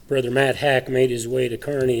Brother Matt Hack made his way to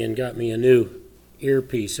Kearney and got me a new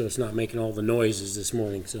earpiece, so it's not making all the noises this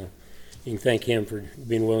morning. So you can thank him for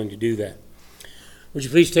being willing to do that. Would you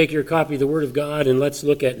please take your copy of the Word of God and let's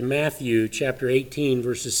look at Matthew chapter 18,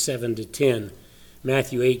 verses 7 to 10.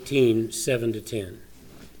 Matthew 18, 7 to 10.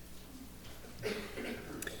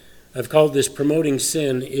 I've called this Promoting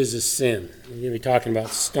Sin is a Sin. We're going to be talking about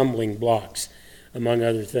stumbling blocks, among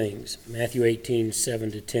other things. Matthew 18,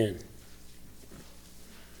 7 to 10.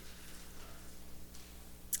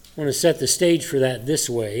 I want to set the stage for that this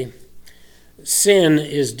way. Sin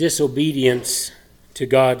is disobedience to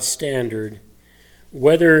God's standard.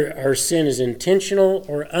 Whether our sin is intentional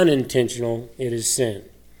or unintentional, it is sin.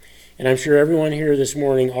 And I'm sure everyone here this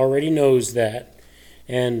morning already knows that,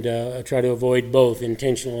 and I try to avoid both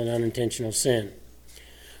intentional and unintentional sin.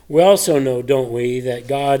 We also know, don't we, that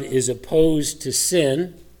God is opposed to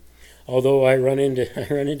sin, although I run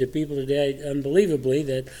into people today, unbelievably,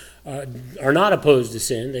 that are not opposed to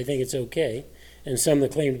sin. They think it's okay, and some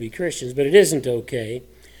that claim to be Christians, but it isn't okay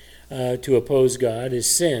to oppose God is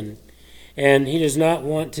sin. And he does not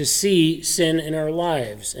want to see sin in our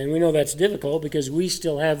lives. And we know that's difficult because we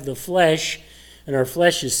still have the flesh, and our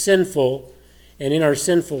flesh is sinful. And in our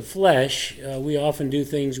sinful flesh, we often do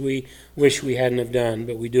things we wish we hadn't have done,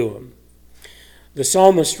 but we do them. The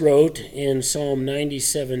psalmist wrote in Psalm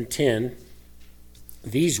 97:10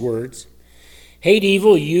 these words, "Hate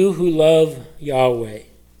evil, you who love Yahweh,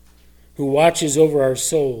 who watches over our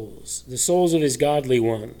souls, the souls of his godly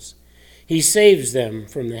ones. He saves them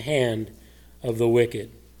from the hand of the wicked."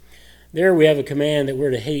 There we have a command that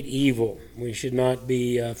we're to hate evil. We should not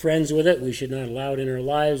be friends with it. We should not allow it in our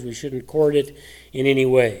lives. We shouldn't court it in any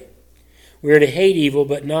way. We are to hate evil,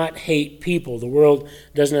 but not hate people. The world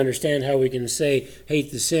doesn't understand how we can say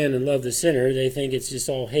hate the sin and love the sinner. They think it's just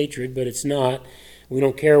all hatred, but it's not. We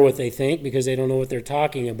don't care what they think because they don't know what they're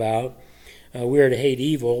talking about. We are to hate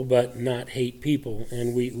evil, but not hate people,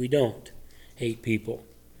 and we don't hate people.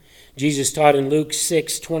 Jesus taught in Luke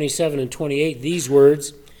 6:27 and 28 these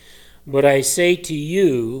words, but I say to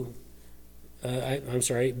you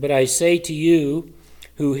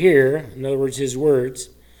who hear, in other words, his words,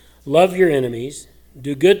 love your enemies,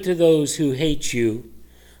 do good to those who hate you,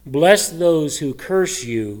 bless those who curse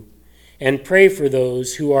you, and pray for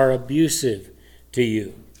those who are abusive to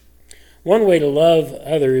you. One way to love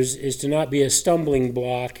others is to not be a stumbling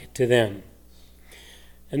block to them.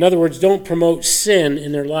 In other words, don't promote sin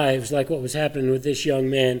in their lives like what was happening with this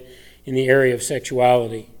young man in the area of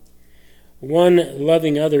sexuality. One,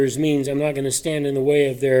 loving others means I'm not going to stand in the way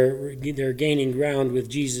of their gaining ground with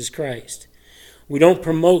Jesus Christ. We don't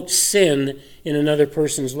promote sin in another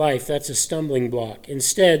person's life. That's a stumbling block.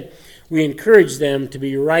 Instead, we encourage them to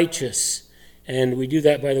be righteous, and we do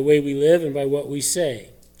that by the way we live and by what we say.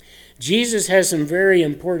 Jesus has some very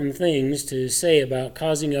important things to say about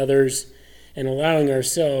causing others and allowing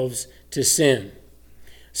ourselves to sin.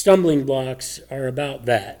 Stumbling blocks are about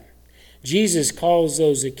that. Jesus calls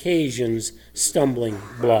those occasions stumbling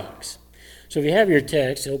blocks. So if you have your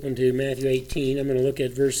text open to Matthew 18, I'm going to look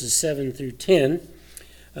at verses 7 through 10.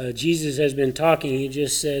 Jesus has been talking. He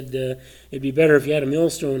just said it'd be better if you had a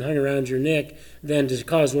millstone hung around your neck than to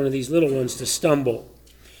cause one of these little ones to stumble.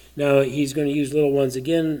 Now, he's going to use little ones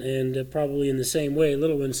again, and probably in the same way,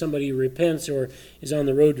 little when somebody repents or is on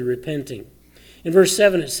the road to repenting. In verse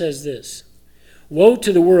 7 it says this, "Woe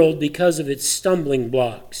to the world because of its stumbling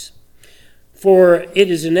blocks. For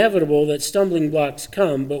it is inevitable that stumbling blocks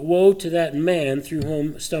come, but woe to that man through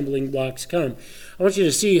whom stumbling blocks come." I want you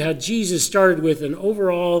to see how Jesus started with an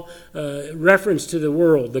overall reference to the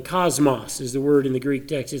world. The cosmos is the word in the Greek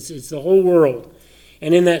text. It's the whole world.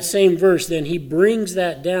 And in that same verse, then, he brings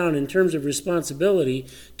that down in terms of responsibility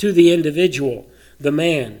to the individual, the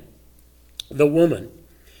man, the woman.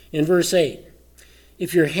 In verse 8,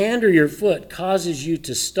 "If your hand or your foot causes you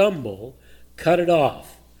to stumble, cut it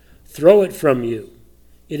off. Throw it from you.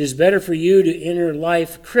 It is better for you to enter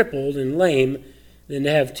life crippled and lame than to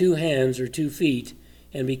have 2 hands or 2 feet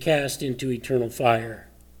and be cast into eternal fire.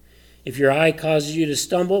 If your eye causes you to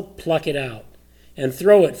stumble, pluck it out and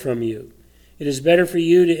throw it from you. It is better for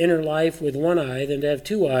you to enter life with 1 eye than to have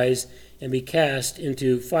 2 eyes and be cast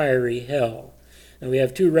into fiery hell." Now we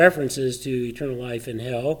have 2 references to eternal life in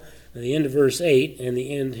hell. At the end of verse 8 and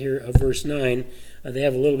the end here of verse 9, they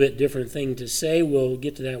have a little bit different thing to say. We'll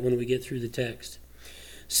get to that when we get through the text.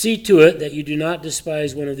 "See to it that you do not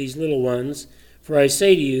despise one of these little ones, for I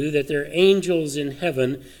say to you that their angels in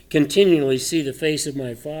heaven continually see the face of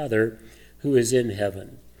my Father who is in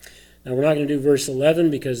heaven." Now we're not going to do verse 11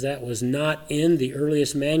 because that was not in the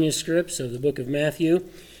earliest manuscripts of the book of Matthew.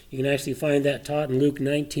 You can actually find that taught in Luke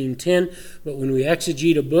 19:10. But when we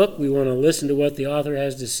exegete a book, we want to listen to what the author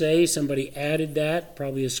has to say. Somebody added that,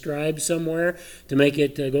 probably a scribe somewhere, to make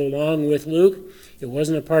it go along with Luke. It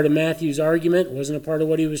wasn't a part of Matthew's argument. It wasn't a part of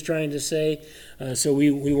what he was trying to say. So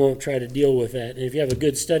we won't try to deal with that. And if you have a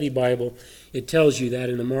good study Bible, it tells you that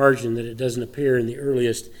in the margin that it doesn't appear in the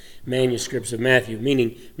earliest manuscripts of Matthew,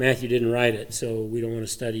 meaning Matthew didn't write it, so we don't want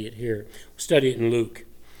to study it here. We'll study it in Luke.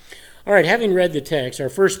 All right, having read the text, our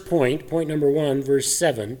first point number 1, verse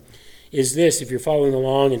 7, is this, if you're following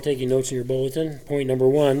along and taking notes in your bulletin. Point number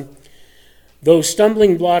 1, though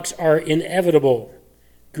stumbling blocks are inevitable,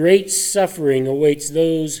 great suffering awaits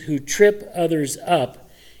those who trip others up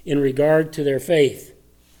in regard to their faith.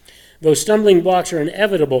 Though stumbling blocks are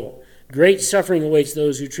inevitable, great suffering awaits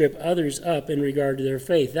those who trip others up in regard to their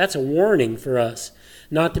faith. That's a warning for us,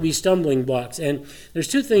 not to be stumbling blocks. And there's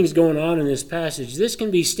two things going on in this passage. This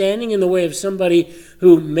can be standing in the way of somebody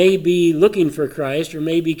who may be looking for Christ or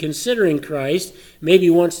may be considering Christ, maybe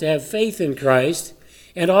wants to have faith in Christ,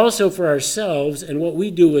 and also for ourselves and what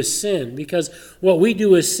we do with sin. Because what we do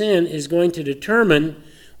with sin is going to determine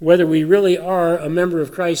whether we really are a member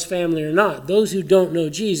of Christ's family or not. Those who don't know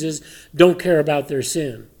Jesus don't care about their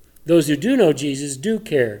sin. Those who do know Jesus do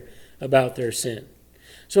care about their sin.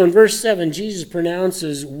 So in verse 7, Jesus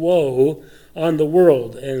pronounces woe on the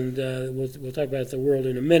world, and we'll talk about the world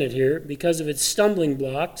in a minute here, because of its stumbling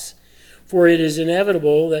blocks, for it is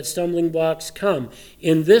inevitable that stumbling blocks come.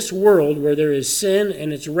 In this world where there is sin,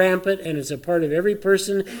 and it's rampant, and it's a part of every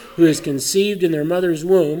person who is conceived in their mother's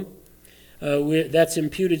womb, that's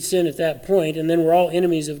imputed sin at that point, and then we're all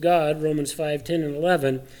enemies of God, Romans 5:10 and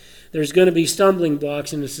 11. There's going to be stumbling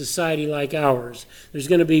blocks in a society like ours. There's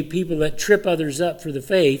going to be people that trip others up for the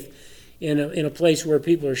faith in a place where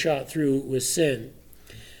people are shot through with sin.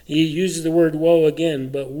 He uses the word woe again,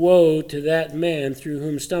 but woe to that man through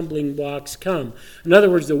whom stumbling blocks come. In other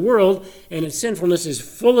words, the world and its sinfulness is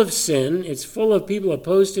full of sin. It's full of people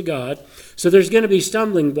opposed to God. So there's going to be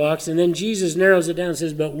stumbling blocks. And then Jesus narrows it down and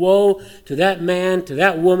says, but woe to that man, to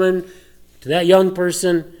that woman, to that young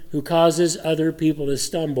person who causes other people to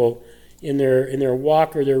stumble in their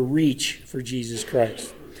walk or their reach for Jesus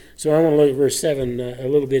Christ. So I want to look at verse 7 a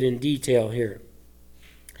little bit in detail here.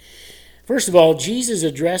 First of all, Jesus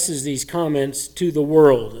addresses these comments to the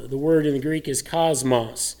world. The word in the Greek is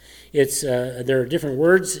cosmos. There are different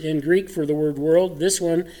words in Greek for the word world. This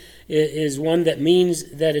one is one that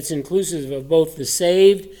means that it's inclusive of both the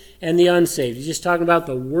saved and the unsaved. He's just talking about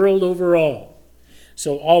the world overall.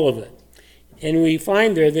 So all of it. And we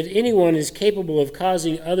find there that anyone is capable of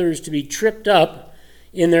causing others to be tripped up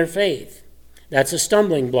in their faith. That's a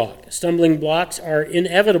stumbling block. Stumbling blocks are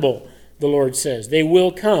inevitable, the Lord says. They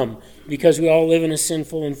will come because we all live in a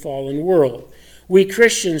sinful and fallen world. We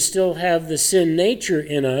Christians still have the sin nature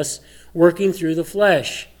in us working through the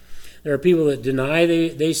flesh. There are people that deny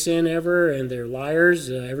they sin ever, and they're liars.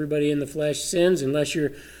 Everybody in the flesh sins unless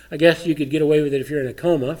I guess you could get away with it if you're in a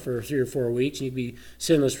coma for 3 or 4 weeks, and you'd be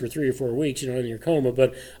sinless for 3 or 4 weeks, in your coma.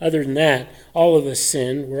 But other than that, all of us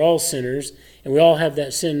sin. We're all sinners, and we all have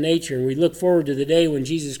that sin nature. And we look forward to the day when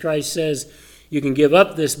Jesus Christ says, you can give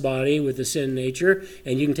up this body with the sin nature,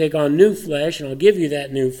 and you can take on new flesh, and I'll give you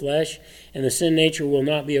that new flesh, and the sin nature will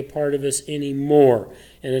not be a part of us anymore.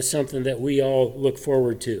 And it's something that we all look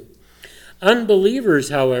forward to. Unbelievers,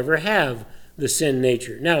 however, have the sin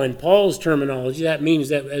nature. Now, in Paul's terminology, that means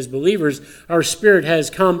that as believers, our spirit has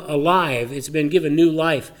come alive. It's been given new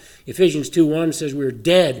life. Ephesians 2:1 says we're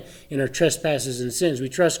dead in our trespasses and sins. We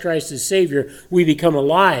trust Christ as Savior. We become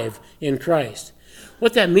alive in Christ.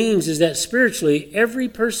 What that means is that spiritually, every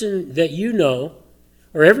person that you know,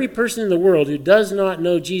 or every person in the world who does not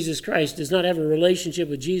know Jesus Christ, does not have a relationship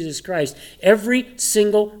with Jesus Christ, every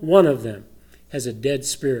single one of them has a dead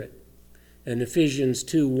spirit. An Ephesians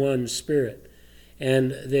 2:1 spirit.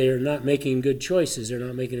 And they are not making good choices. They're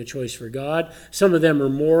not making a choice for God. Some of them are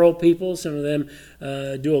moral people. Some of them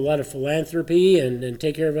do a lot of philanthropy and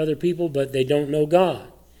take care of other people, but they don't know God.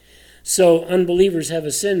 So unbelievers have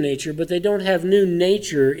a sin nature, but they don't have new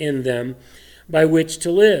nature in them by which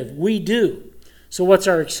to live. We do. So what's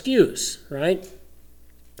our excuse, right?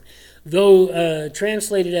 Though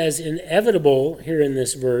translated as inevitable here in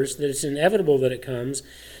this verse, that it's inevitable that it comes,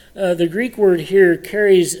 the Greek word here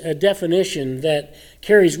carries a definition that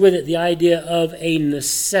carries with it the idea of a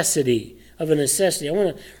necessity. I want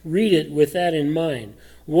to read it with that in mind.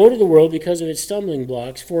 Woe to the world because of its stumbling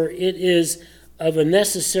blocks, for it is of a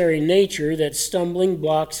necessary nature that stumbling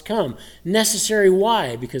blocks come. Necessary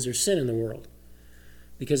why? Because there's sin in the world.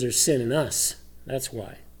 Because there's sin in us. That's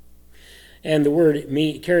why. And the word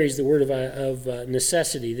carries the word of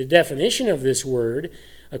necessity. The definition of this word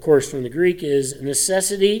of course, from the Greek, is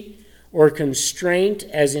necessity or constraint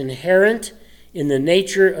as inherent in the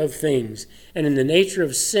nature of things. And in the nature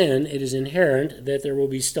of sin, it is inherent that there will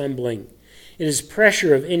be stumbling. It is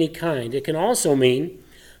pressure of any kind. It can also mean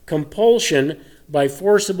compulsion by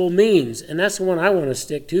forcible means. And that's the one I want to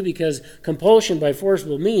stick to, because compulsion by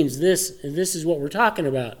forcible means, this is what we're talking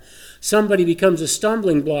about. Somebody becomes a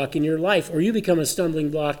stumbling block in your life, or you become a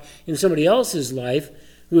stumbling block in somebody else's life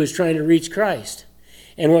who is trying to reach Christ.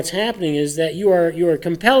 And what's happening is that you are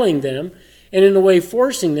compelling them, and in a way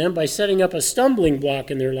forcing them by setting up a stumbling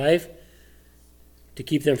block in their life to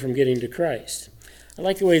keep them from getting to Christ. I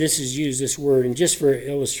like the way this is used, this word, and just for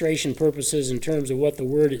illustration purposes in terms of what the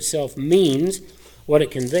word itself means, what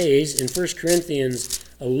it conveys, in 1 Corinthians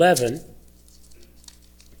 11,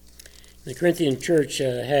 the Corinthian church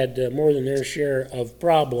had more than their share of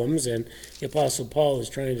problems, and the Apostle Paul is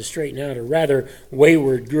trying to straighten out a rather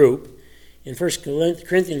wayward group. In 1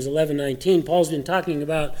 Corinthians 11:19, Paul's been talking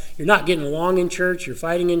about you're not getting along in church, you're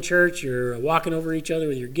fighting in church, you're walking over each other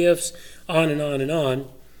with your gifts, on and on and on.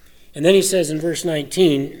 And then he says in verse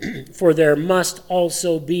 19, for there must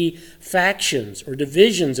also be factions or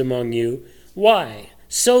divisions among you. Why?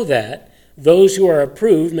 So that those who are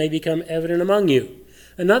approved may become evident among you.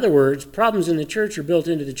 In other words, problems in the church are built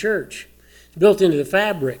into the church. It's built into the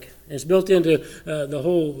fabric. It's built into the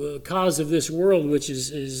whole cause of this world, which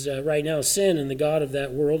is right now sin, and the god of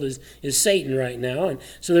that world is Satan right now. And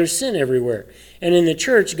so there's sin everywhere. And in the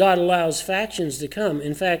church, God allows factions to come.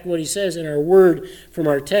 In fact, what he says in our word from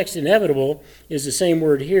our text, inevitable, is the same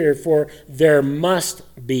word here for there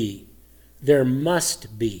must be. There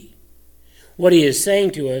must be. What he is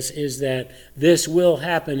saying to us is that this will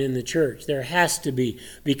happen in the church. There has to be,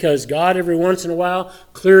 because God every once in a while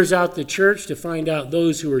clears out the church to find out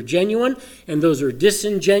those who are genuine and those who are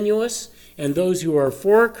disingenuous, and those who are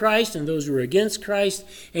for Christ and those who are against Christ.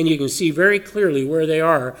 And you can see very clearly where they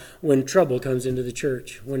are when trouble comes into the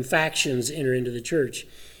church, when factions enter into the church.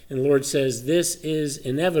 And the Lord says this is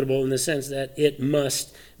inevitable in the sense that it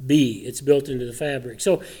must be. It's built into the fabric.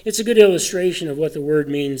 So it's a good illustration of what the word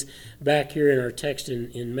means back here in our text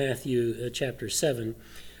in Matthew chapter 18,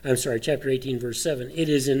 verse 7. It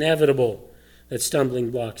is inevitable that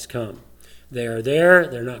stumbling blocks come. They are there.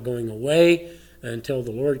 They're not going away until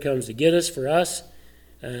the Lord comes to get us. For us,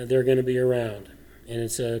 they're going to be around. And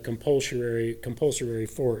it's a compulsory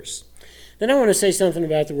force. Then I want to say something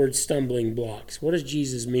about the word stumbling blocks. What is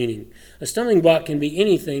Jesus meaning? A stumbling block can be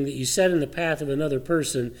anything that you set in the path of another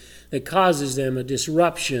person that causes them a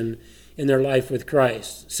disruption in their life with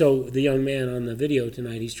Christ. So the young man on the video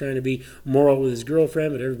tonight, he's trying to be moral with his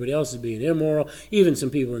girlfriend, but everybody else is being immoral, even some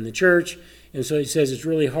people in the church. And so he says, it's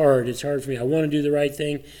really hard. It's hard for me. I want to do the right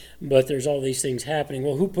thing, but there's all these things happening.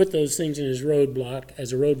 Well, who put those things in his roadblock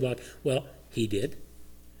as a roadblock? Well, he did,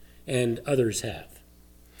 and others have.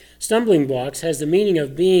 Stumbling blocks has the meaning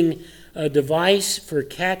of being a device for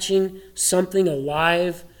catching something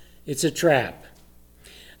alive. It's a trap.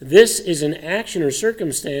 This is an action or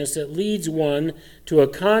circumstance that leads one to a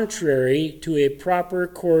contrary to a proper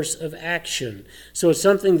course of action. So it's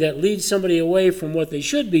something that leads somebody away from what they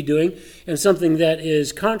should be doing, and something that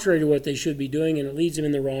is contrary to what they should be doing, and it leads them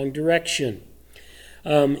in the wrong direction.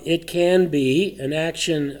 It can be an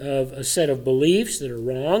action of a set of beliefs that are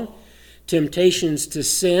wrong, temptations to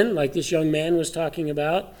sin, like this young man was talking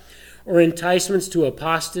about, or enticements to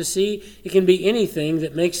apostasy. It can be anything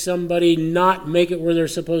that makes somebody not make it where they're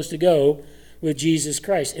supposed to go with Jesus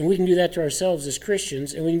Christ. And we can do that to ourselves as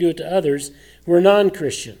Christians, and we can do it to others who are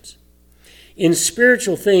non-Christians. In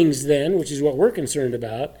spiritual things, then, which is what we're concerned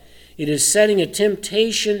about, it is setting a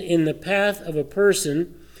temptation in the path of a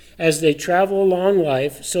person as they travel along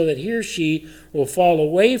life so that he or she will fall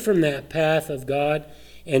away from that path of God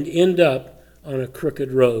and end up on a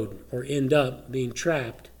crooked road, or end up being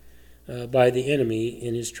trapped by the enemy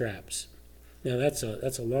in his traps. Now that's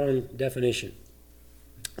a long definition,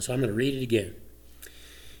 so I'm going to read it again.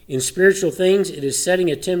 In spiritual things, it is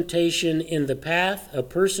setting a temptation in the path a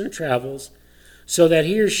person travels so that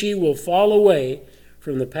he or she will fall away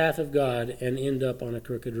from the path of God and end up on a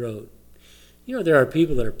crooked road. You know, there are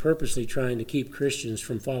people that are purposely trying to keep Christians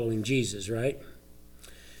from following Jesus, right?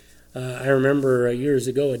 I remember years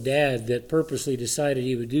ago a dad that purposely decided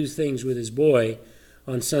he would do things with his boy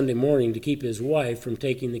on Sunday morning to keep his wife from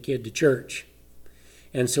taking the kid to church.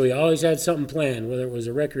 And so he always had something planned, whether it was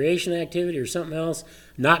a recreation activity or something else.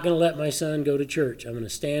 Not going to let my son go to church. I'm going to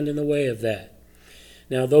stand in the way of that.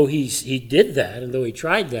 Now, though he did that, and though he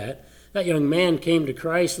tried that, that young man came to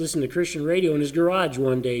Christ, listened to Christian radio in his garage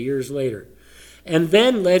one day years later, and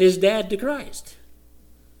then led his dad to Christ.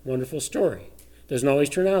 Wonderful story. Doesn't always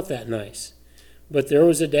turn out that nice. But there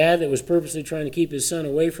was a dad that was purposely trying to keep his son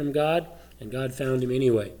away from God, and God found him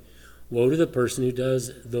anyway. Woe to the person who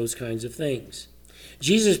does those kinds of things.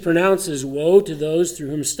 Jesus pronounces woe to those through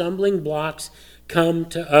whom stumbling blocks come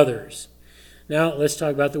to others. Now, let's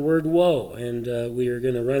talk about the word woe, and we are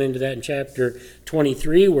going to run into that in chapter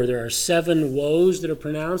 23, where there are 7 woes that are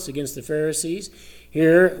pronounced against the Pharisees.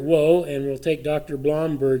 Here, woe, and we'll take Dr.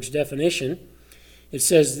 Blomberg's definition. It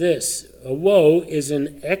says this: a woe is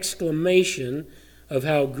an exclamation of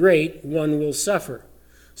how great one will suffer.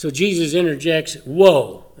 So Jesus interjects,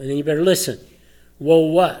 woe, and then you better listen. Woe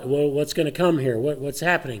what? Woe, what's going to come here? What's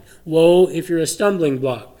happening? Woe if you're a stumbling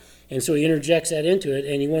block. And so he interjects that into it,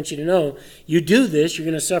 and he wants you to know, you do this, you're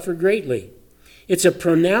going to suffer greatly. It's a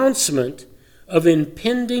pronouncement of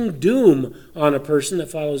impending doom on a person that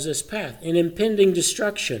follows this path, an impending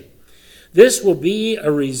destruction. This will be a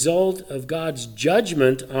result of God's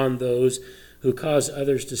judgment on those who cause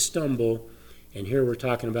others to stumble. And here we're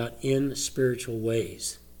talking about in spiritual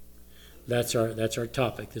ways. That's our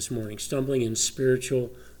topic this morning, stumbling in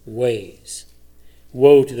spiritual ways.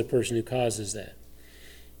 Woe to the person who causes that.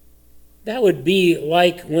 That would be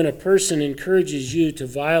like when a person encourages you to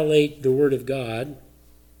violate the Word of God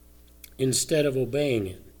instead of obeying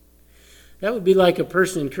it. That would be like a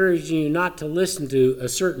person encouraging you not to listen to a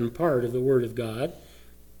certain part of the Word of God,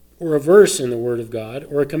 or a verse in the Word of God,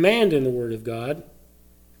 or a command in the Word of God,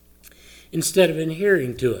 instead of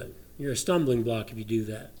adhering to it. You're a stumbling block if you do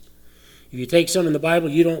that. If you take some in the Bible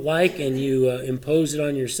you don't like and you impose it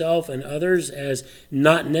on yourself and others as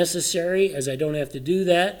not necessary, as I don't have to do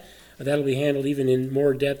that, that'll be handled even in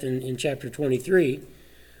more depth in chapter 23.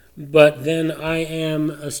 But then I am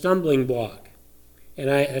a stumbling block, and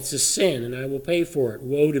it's a sin, and I will pay for it.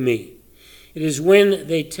 Woe to me. It is when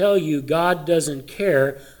they tell you God doesn't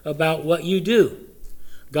care about what you do.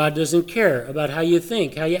 God doesn't care about how you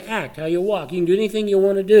think, how you act, how you walk. You can do anything you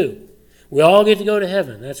want to do. We all get to go to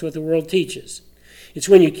heaven. That's what the world teaches. It's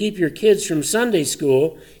when you keep your kids from Sunday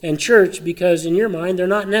school and church because in your mind they're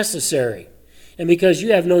not necessary, and because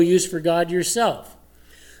you have no use for God yourself.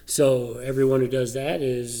 So everyone who does that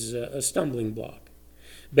is a stumbling block.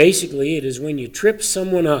 Basically, it is when you trip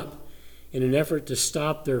someone up in an effort to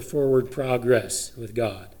stop their forward progress with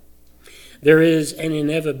God. There is an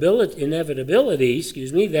inevitability,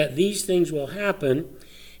 that these things will happen,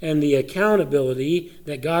 and the accountability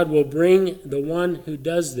that God will bring the one who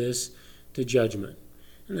does this to judgment.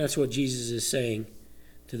 And that's what Jesus is saying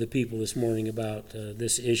to the people this morning about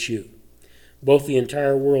this issue. Both the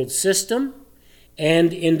entire world system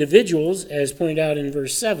and individuals, as pointed out in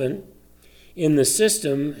verse 7, in the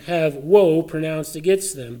system have woe pronounced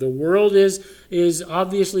against them. The world is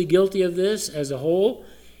obviously guilty of this as a whole,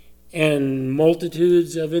 and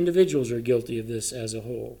multitudes of individuals are guilty of this as a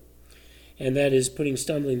whole. And that is putting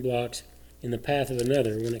stumbling blocks in the path of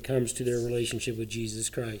another when it comes to their relationship with Jesus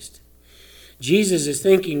Christ. Jesus is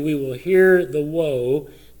thinking we will hear the woe,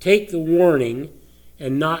 take the warning,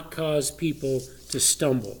 and not cause people to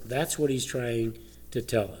stumble. That's what he's trying to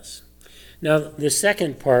tell us. Now, the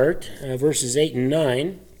second part, verses 8 and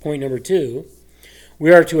 9, point number 2,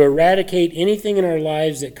 we are to eradicate anything in our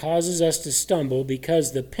lives that causes us to stumble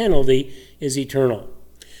because the penalty is eternal.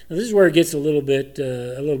 Now, this is where it gets a little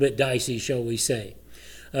bit dicey, shall we say.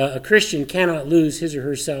 A Christian cannot lose his or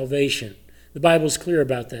her salvation. The Bible's clear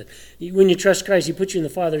about that. When you trust Christ, he puts you in the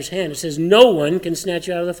Father's hand. It says no one can snatch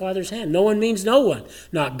you out of the Father's hand. No one means no one.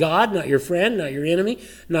 Not God, not your friend, not your enemy,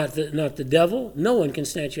 not the devil. No one can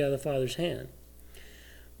snatch you out of the Father's hand.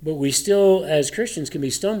 But we still, as Christians, can be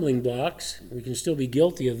stumbling blocks. We can still be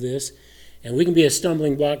guilty of this. And we can be a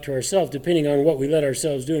stumbling block to ourselves, depending on what we let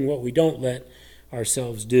ourselves do and what we don't let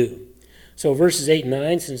ourselves do. So verses 8 and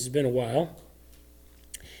 9, since it's been a while.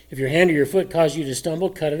 If your hand or your foot cause you to stumble,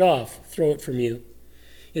 cut it off. Throw it from you.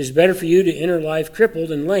 It is better for you to enter life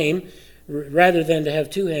crippled and lame rather than to have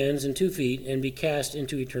 2 hands and 2 feet and be cast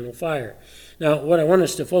into eternal fire. Now, what I want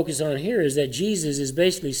us to focus on here is that Jesus is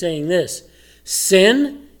basically saying this: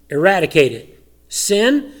 sin, eradicate it.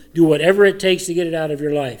 Sin, do whatever it takes to get it out of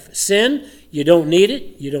your life. Sin, you don't need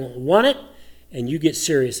it, you don't want it, and you get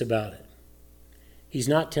serious about it. He's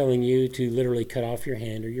not telling you to literally cut off your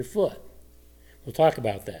hand or your foot. We'll talk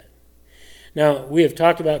about that. Now, we have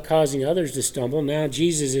talked about causing others to stumble. Now,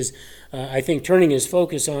 Jesus is, I think, turning his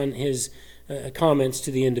focus on his comments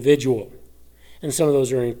to the individual. And some of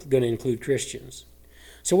those are going to include Christians.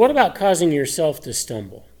 So what about causing yourself to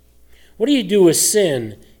stumble? What do you do with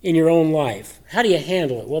sin in your own life? How do you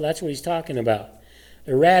handle it? Well, that's what he's talking about.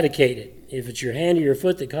 Eradicate it. If it's your hand or your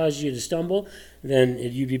foot that causes you to stumble, then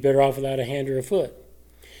you'd be better off without a hand or a foot.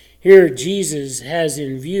 Here, Jesus has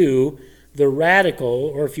in view the radical,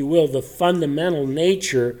 or if you will, the fundamental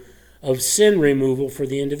nature of sin removal for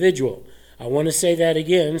the individual. I want to say that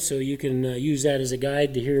again so you can use that as a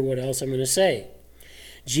guide to hear what else I'm going to say.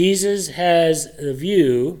 Jesus has the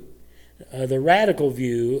view, the radical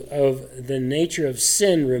view of the nature of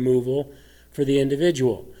sin removal for the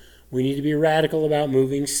individual. We need to be radical about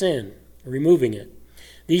removing it.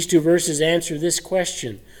 These two verses answer this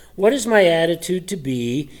question. What is my attitude to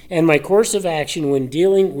be and my course of action when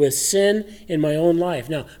dealing with sin in my own life?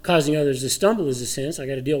 Now, causing others to stumble is a sin, so I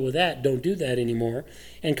got to deal with that. Don't do that anymore.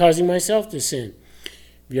 And causing myself to sin.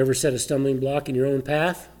 Have you ever set a stumbling block in your own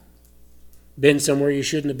path? Been somewhere you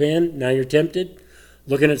shouldn't have been, now you're tempted.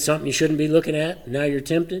 Looking at something you shouldn't be looking at, now you're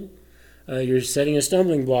tempted. You're setting a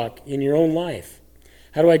stumbling block in your own life.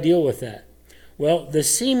 How do I deal with that? Well, the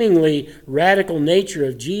seemingly radical nature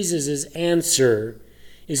of Jesus' answer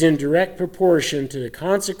is in direct proportion to the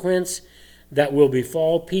consequence that will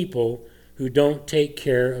befall people who don't take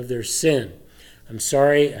care of their sin. I'm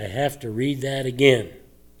sorry, I have to read that again.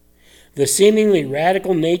 The seemingly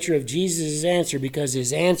radical nature of Jesus' answer, because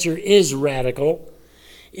his answer is radical,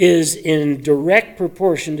 is in direct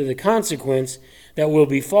proportion to the consequence that will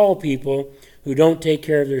befall people who don't take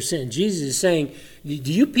care of their sin. Jesus is saying,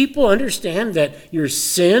 do you people understand that your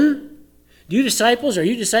sin, are you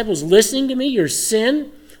disciples listening to me? Your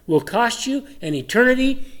sin will cost you an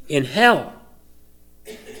eternity in hell.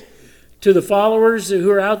 To the followers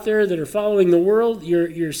who are out there that are following the world,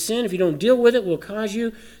 your sin, if you don't deal with it, will cause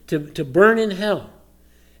you to burn in hell.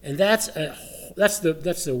 And that's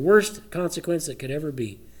the worst consequence that could ever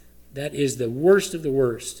be. That is the worst of the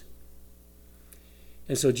worst.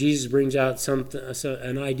 And so Jesus brings out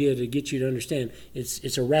an idea to get you to understand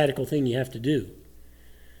it's a radical thing you have to do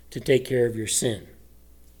to take care of your sin.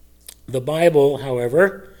 The Bible,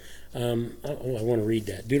 however, I want to read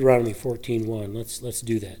that. Deuteronomy 14:1. Let's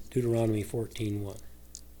do that. Deuteronomy 14:1.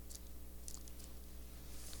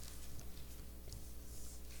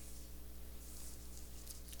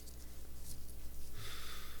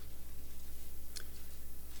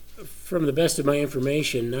 From the best of my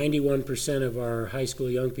information, 91% of our high school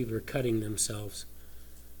young people are cutting themselves.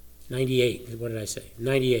 98. What did I say?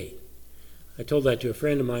 98. I told that to a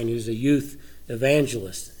friend of mine who's a youth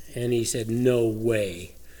evangelist, and he said, no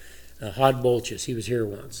way. Hod Bolchus, he was here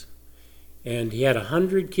once. And he had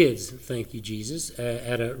 100 kids, thank you, Jesus,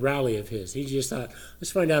 at a rally of his. He just thought,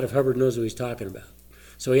 let's find out if Hubbard knows what he's talking about.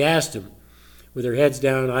 So he asked them, with their heads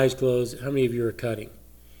down, eyes closed, how many of you are cutting?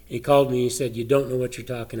 He called me and he said, you don't know what you're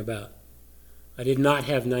talking about. I did not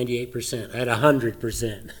have 98%. I had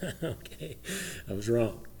 100%. Okay, I was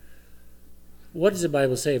wrong. What does the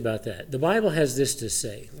Bible say about that? The Bible has this to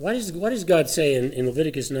say. What does God say in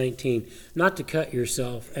Leviticus 19? Not to cut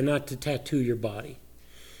yourself and not to tattoo your body.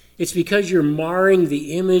 It's because you're marring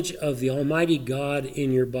the image of the Almighty God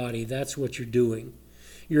in your body. That's what you're doing.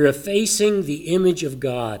 You're effacing the image of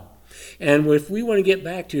God. And if we want to get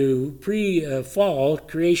back to pre-fall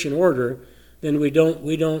creation order, then we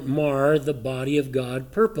don't mar the body of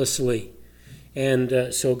God purposely.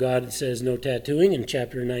 And so God says no tattooing in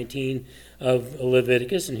chapter 19 of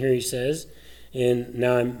Leviticus. And here he says, and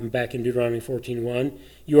now I'm back in Deuteronomy 14:1,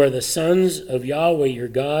 you are the sons of Yahweh your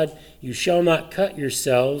God. You shall not cut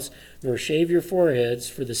yourselves nor shave your foreheads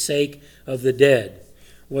for the sake of the dead.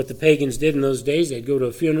 What the pagans did in those days, they'd go to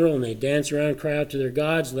a funeral and they'd dance around, cry out to their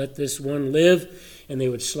gods, let this one live, and they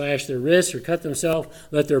would slash their wrists or cut themselves,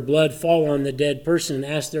 let their blood fall on the dead person and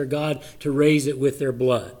ask their God to raise it with their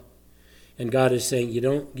blood. And God is saying, you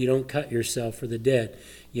don't cut yourself for the dead.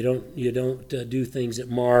 You don't do things that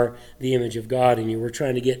mar the image of God in you. We're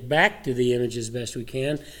trying to get back to the image as best we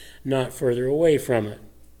can, not further away from it.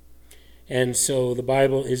 And so the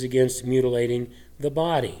Bible is against mutilating the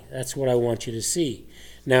body. That's what I want you to see.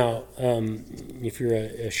 Now, if you're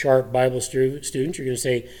a sharp Bible student, you're going to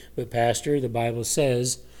say, but Pastor, the Bible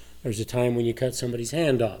says there's a time when you cut somebody's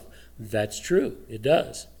hand off. That's true. It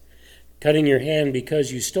does. Cutting your hand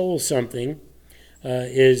because you stole something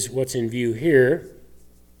is what's in view here.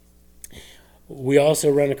 We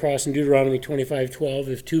also run across in Deuteronomy 25:12,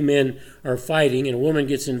 if two men are fighting and a woman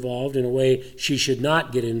gets involved in a way she should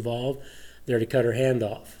not get involved, they're to cut her hand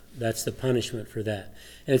off. That's the punishment for that.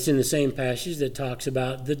 And it's in the same passage that talks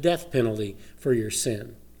about the death penalty for your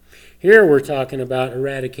sin. Here we're talking about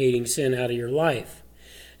eradicating sin out of your life.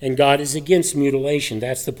 And God is against mutilation.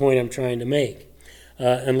 That's the point I'm trying to make.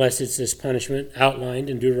 Unless it's this punishment outlined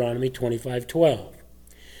in Deuteronomy 25:12.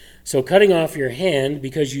 So cutting off your hand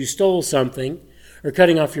because you stole something, or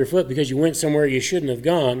cutting off your foot because you went somewhere you shouldn't have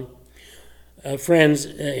gone, friends,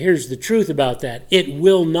 here's the truth about that. It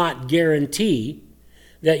will not guarantee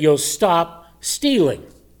that you'll stop stealing.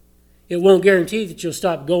 It won't guarantee that you'll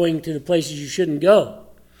stop going to the places you shouldn't go.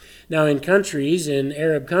 Now, in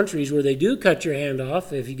Arab countries, where they do cut your hand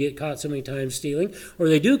off if you get caught so many times stealing, or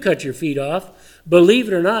they do cut your feet off, believe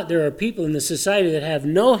it or not, there are people in the society that have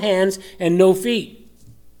no hands and no feet.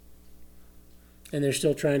 And they're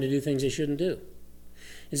still trying to do things they shouldn't do.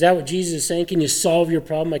 Is that what Jesus is saying? Can you solve your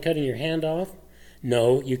problem by cutting your hand off?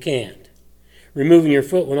 No, you can't. Removing your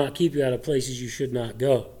foot will not keep you out of places you should not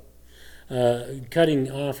go. Cutting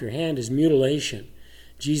off your hand is mutilation.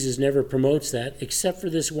 Jesus never promotes that, except for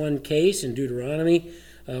this one case in Deuteronomy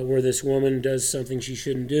where this woman does something she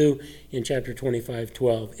shouldn't do in chapter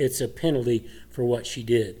 25:12. It's a penalty for what she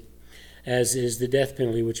did, as is the death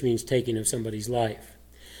penalty, which means taking of somebody's life.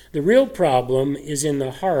 The real problem is in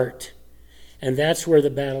the heart, and that's where the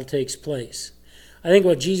battle takes place. I think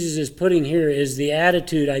what Jesus is putting here is the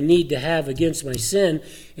attitude I need to have against my sin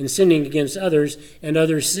and sinning against others and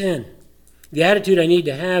others' sin. The attitude I need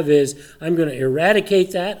to have is I'm going to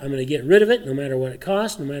eradicate that. I'm going to get rid of it no matter what it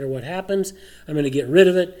costs, no matter what happens. I'm going to get rid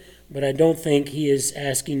of it. But I don't think he is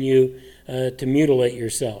asking you to mutilate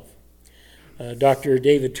yourself. Dr.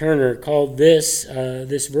 David Turner called this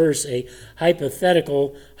verse a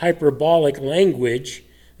hypothetical, hyperbolic language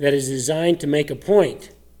that is designed to make a point.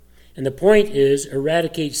 And the point is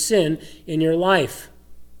eradicate sin in your life.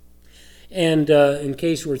 And in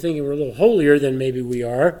case we're thinking we're a little holier than maybe we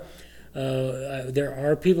are, there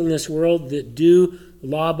are people in this world that do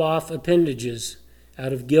lob off appendages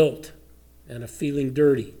out of guilt and of feeling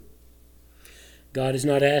dirty. God is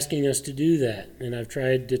not asking us to do that. And I've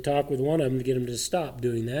tried to talk with one of them to get them to stop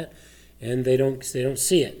doing that, and they don't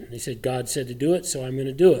see it. They said, God said to do it, so I'm going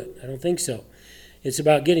to do it. I don't think so. It's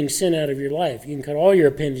about getting sin out of your life. You can cut all your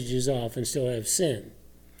appendages off and still have sin.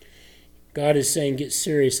 God is saying get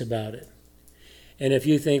serious about it. And if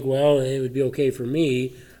you think, well, it would be okay for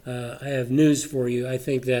me, I have news for you. I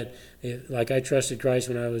think that, I trusted Christ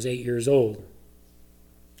when I was 8 years old.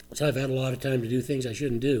 So I've had a lot of time to do things I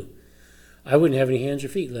shouldn't do. I wouldn't have any hands or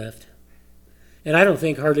feet left. And I don't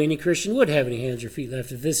think hardly any Christian would have any hands or feet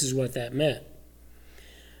left if this is what that meant.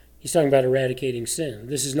 He's talking about eradicating sin.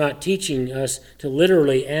 This is not teaching us to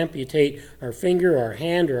literally amputate our finger, our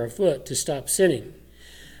hand, or our foot to stop sinning.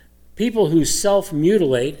 People who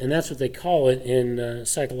self-mutilate, and that's what they call it in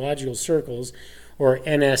psychological circles, or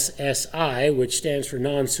NSSI, which stands for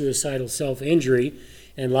non-suicidal self-injury,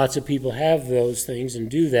 and lots of people have those things and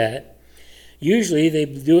do that. Usually they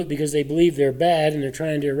do it because they believe they're bad and they're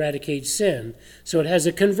trying to eradicate sin. So it has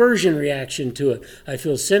a conversion reaction to it. I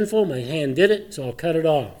feel sinful, my hand did it, so I'll cut it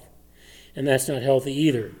off. And that's not healthy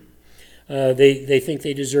either. They think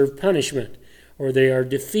they deserve punishment, or they are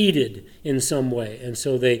defeated in some way, and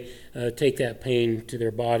so they take that pain to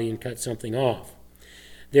their body and cut something off.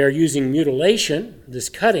 They are using mutilation, this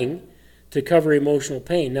cutting, to cover emotional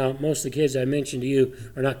pain. Now, most of the kids I mentioned to you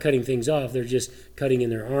are not cutting things off. They're just cutting in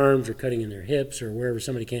their arms or cutting in their hips or wherever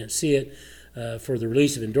somebody can't see it for the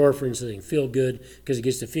release of endorphins so they can feel good because it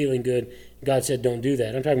gets to feeling good. God said don't do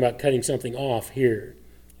that. I'm talking about cutting something off here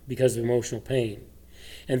because of emotional pain.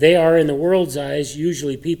 And they are, in the world's eyes,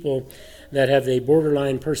 usually people that have a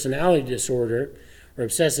borderline personality disorder or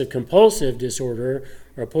obsessive-compulsive disorder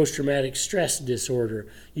or post-traumatic stress disorder.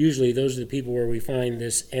 Usually those are the people where we find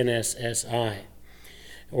this NSSI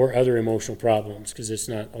or other emotional problems, because it's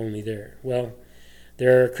not only there. Well,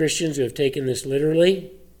 there are Christians who have taken this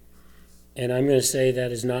literally, and I'm going to say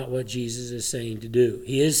that is not what Jesus is saying to do.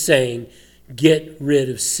 He is saying get rid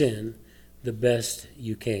of sin the best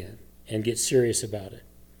you can and get serious about it.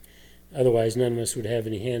 Otherwise, none of us would have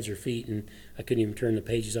any hands or feet, and I couldn't even turn the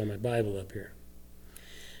pages on my Bible up here.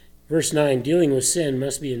 Verse 9, dealing with sin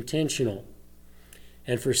must be intentional,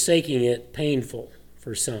 and forsaking it painful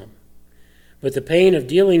for some. But the pain of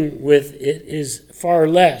dealing with it is far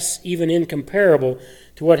less, even incomparable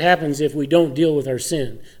to what happens if we don't deal with our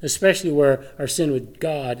sin, especially where our sin with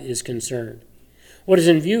God is concerned. What is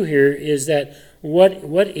in view here is that what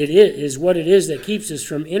it is that keeps us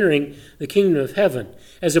from entering the kingdom of heaven.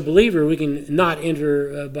 As a believer, we can not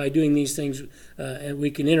enter by doing these things, and we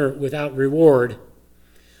can enter without reward.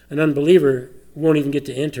 An unbeliever won't even get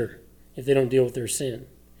to enter if they don't deal with their sin.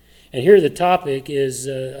 And here the topic is,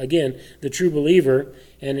 again, the true believer,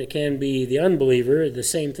 and it can be the unbeliever. The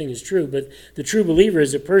same thing is true, but the true believer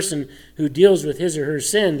is a person who deals with his or her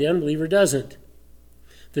sin. The unbeliever doesn't.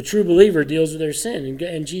 The true believer deals with their sin,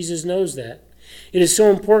 and Jesus knows that. It is so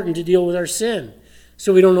important to deal with our sin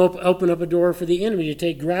so we don't open up a door for the enemy to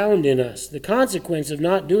take ground in us. The consequence of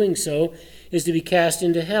not doing so is to be cast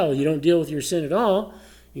into hell. You don't deal with your sin at all,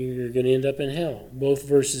 you're going to end up in hell. Both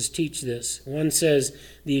verses teach this. One says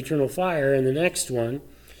the eternal fire, and the next one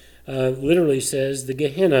literally says the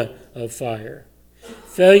Gehenna of fire.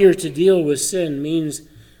 Failure to deal with sin means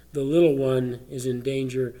the little one is in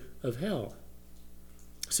danger of hell.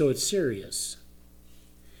 So it's serious.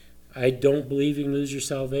 I don't believe you can lose your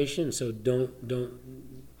salvation, so don't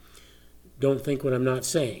think what I'm not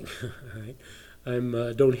saying. Right?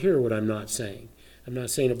 Don't hear what I'm not saying. I'm not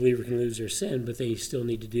saying a believer can lose their sin, but they still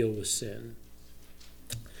need to deal with sin.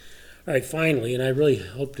 All right, finally, and I really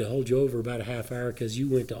hope to hold you over about a half hour because you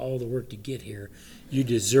went to all the work to get here. You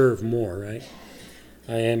deserve more, right?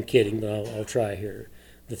 I am kidding, but I'll try here.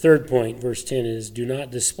 The third point, verse 10, is do not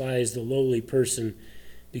despise the lowly person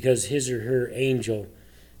because his or her angel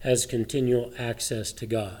has continual access to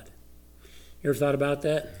God. You ever thought about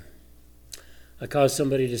that? I cause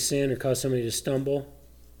somebody to sin or cause somebody to stumble,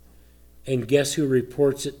 and guess who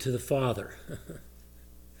reports it to the Father?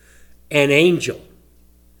 An angel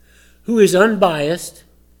who is unbiased,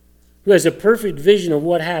 who has a perfect vision of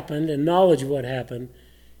what happened and knowledge of what happened,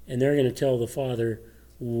 and they're going to tell the Father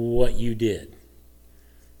what you did.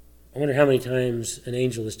 I wonder how many times an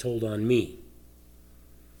angel is told on me.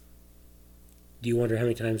 Do you wonder how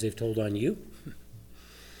many times they've told on you?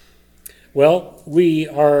 Well, we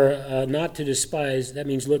are not to despise, that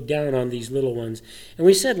means look down on these little ones. And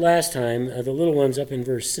we said last time, the little ones up in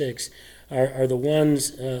verse 6 are the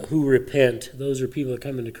ones who repent. Those are people that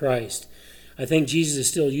come into Christ. I think Jesus is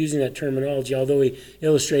still using that terminology, although he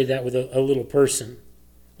illustrated that with a little person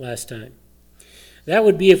last time. That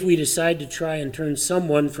would be if we decide to try and turn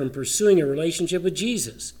someone from pursuing a relationship with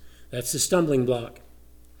Jesus. That's the stumbling block.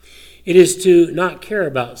 It is to not care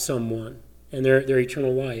about someone and their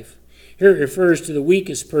eternal life. Here it refers to the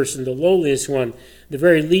weakest person, the lowliest one, the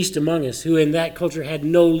very least among us, who in that culture had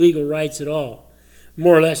no legal rights at all,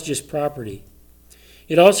 more or less just property.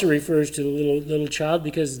 It also refers to the little child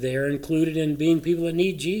because they are included in being people that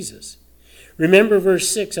need Jesus. Remember verse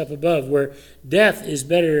 6 up above, where death is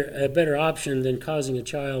a better option than causing a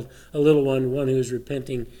child, a little one who is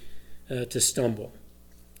repenting, to stumble.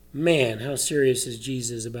 Man, how serious is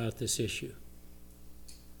Jesus about this issue?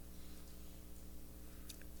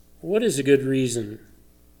 What is a good reason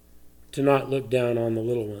to not look down on the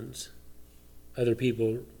little ones, other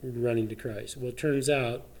people running to Christ? Well, it turns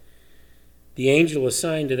out the angel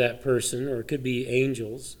assigned to that person, or it could be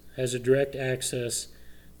angels, has a direct access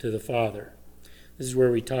to the Father. This is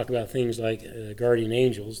where we talk about things like guardian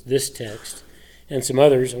angels, this text, and some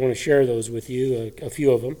others. I want to share those with you, a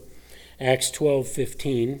few of them. Acts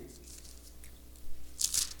 12:15.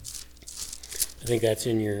 I think that's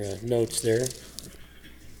in your notes there.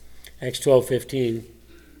 Acts 12:15.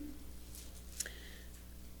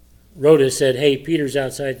 Rhoda said, hey, Peter's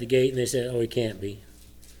outside the gate, and they said, oh, he can't be.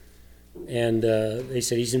 And they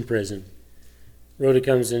said, he's in prison. Rhoda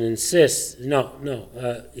comes and insists, no,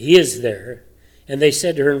 he is there. And they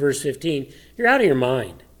said to her in verse 15, you're out of your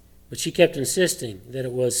mind. But she kept insisting that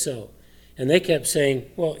it was so. And they kept saying,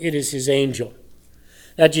 well, it is his angel.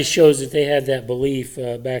 That just shows that they had that belief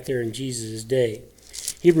back there in Jesus' day.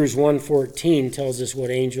 Hebrews 1:14 tells us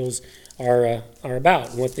what angels are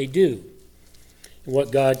about and what they do and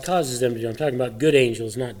what God causes them to do. I'm talking about good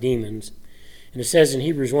angels, not demons. And it says in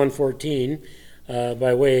Hebrews 1:14,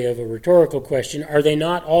 by way of a rhetorical question, are they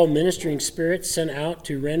not all ministering spirits sent out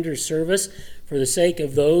to render service for the sake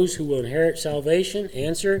of those who will inherit salvation?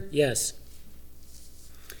 Answer, yes.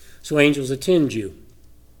 So angels attend you.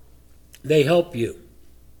 They help you.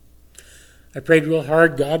 I prayed real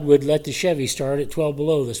hard God would let the Chevy start at 12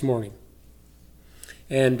 below this morning.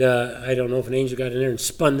 And I don't know if an angel got in there and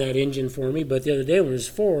spun that engine for me, but the other day when it was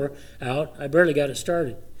 4 out, I barely got it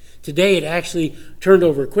started. Today it actually turned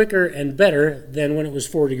over quicker and better than when it was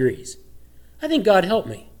 4 degrees. I think God helped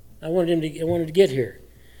me. I wanted to get here.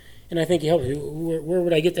 And I think he helped me. Where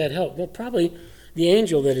would I get that help? Well, probably the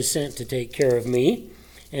angel that is sent to take care of me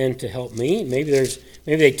and to help me. Maybe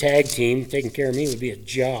they tag team. Taking care of me would be a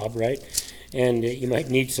job, right? And you might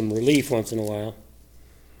need some relief once in a while.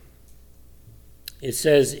 It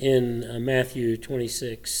says in Matthew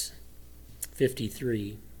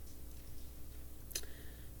 26:53,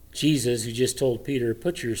 Jesus, who just told Peter,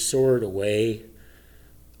 put your sword away,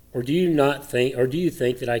 or do you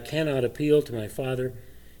think that I cannot appeal to my Father,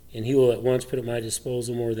 and he will at once put at my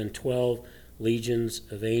disposal more than 12 legions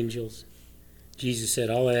of angels? Jesus said,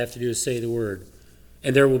 all I have to do is say the word,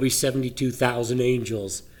 and there will be 72,000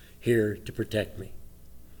 angels here to protect me.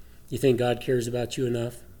 You think God cares about you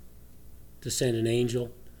enough to send an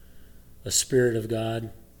angel, a spirit of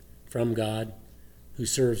God, from God, who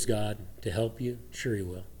serves God, to help you? Sure he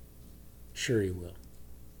will. Sure he will.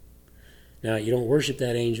 Now, you don't worship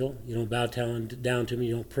that angel. You don't bow down to him.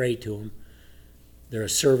 You don't pray to him. They're a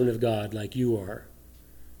servant of God like you are.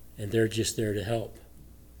 and they're just there to help.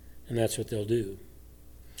 And that's what they'll do.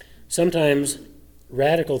 Sometimes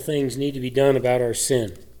radical things need to be done about our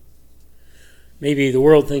sin. Maybe the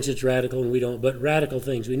world thinks it's radical and we don't, but radical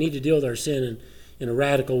things. We need to deal with our sin in a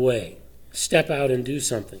radical way. Step out and do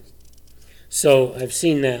something. So I've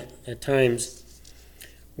seen that at times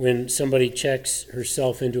when somebody checks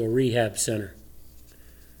herself into a rehab center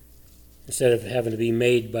instead of having to be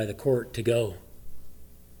made by the court to go.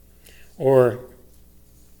 Or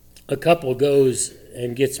a couple goes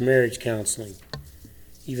and gets marriage counseling,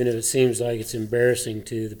 even if it seems like it's embarrassing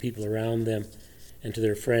to the people around them and to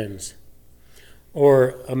their friends.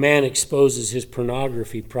 Or a man exposes his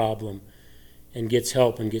pornography problem and gets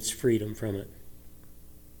help and gets freedom from it.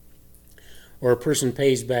 Or a person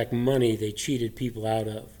pays back money they cheated people out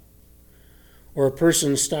of. Or a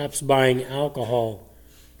person stops buying alcohol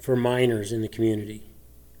for minors in the community.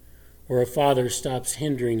 Or a father stops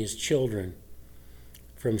hindering his children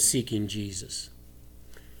from seeking Jesus.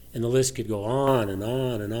 And the list could go on and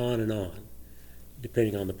on and on and on,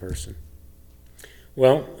 depending on the person.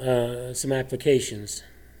 Well, some applications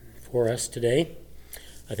for us today.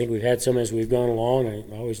 I think we've had some as we've gone along.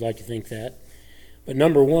 I always like to think that. But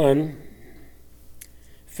number one,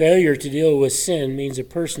 failure to deal with sin means a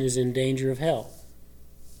person is in danger of hell.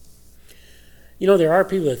 You know, there are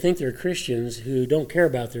people that think they're Christians who don't care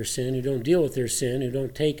about their sin, who don't deal with their sin, who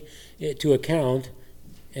don't take it to account,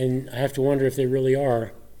 and I have to wonder if they really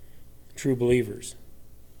are true believers.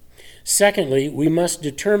 Secondly, we must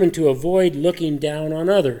determine to avoid looking down on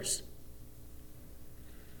others.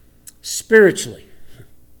 Spiritually,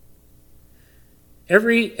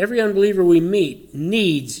 every unbeliever we meet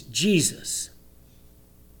needs Jesus.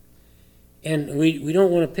 And we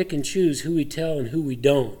don't want to pick and choose who we tell and who we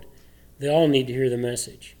don't. They all need to hear the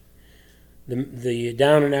message. The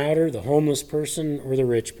down and outer, the homeless person, or the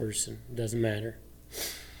rich person. It doesn't matter.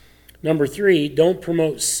 Number three, don't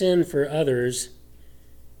promote sin for others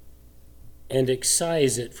and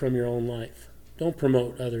excise it from your own life. Don't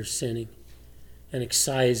promote others sinning and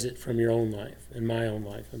excise it from your own life and my own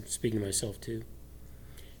life. I'm speaking to myself too.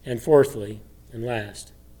 And fourthly, and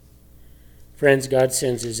last, friends, God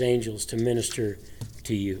sends his angels to minister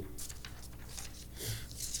to you.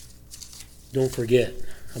 Don't forget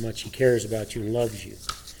how much he cares about you and loves you.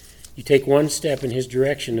 You take one step in his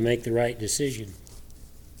direction to make the right decision,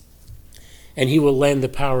 and he will lend the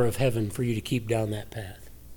power of heaven for you to keep down that path.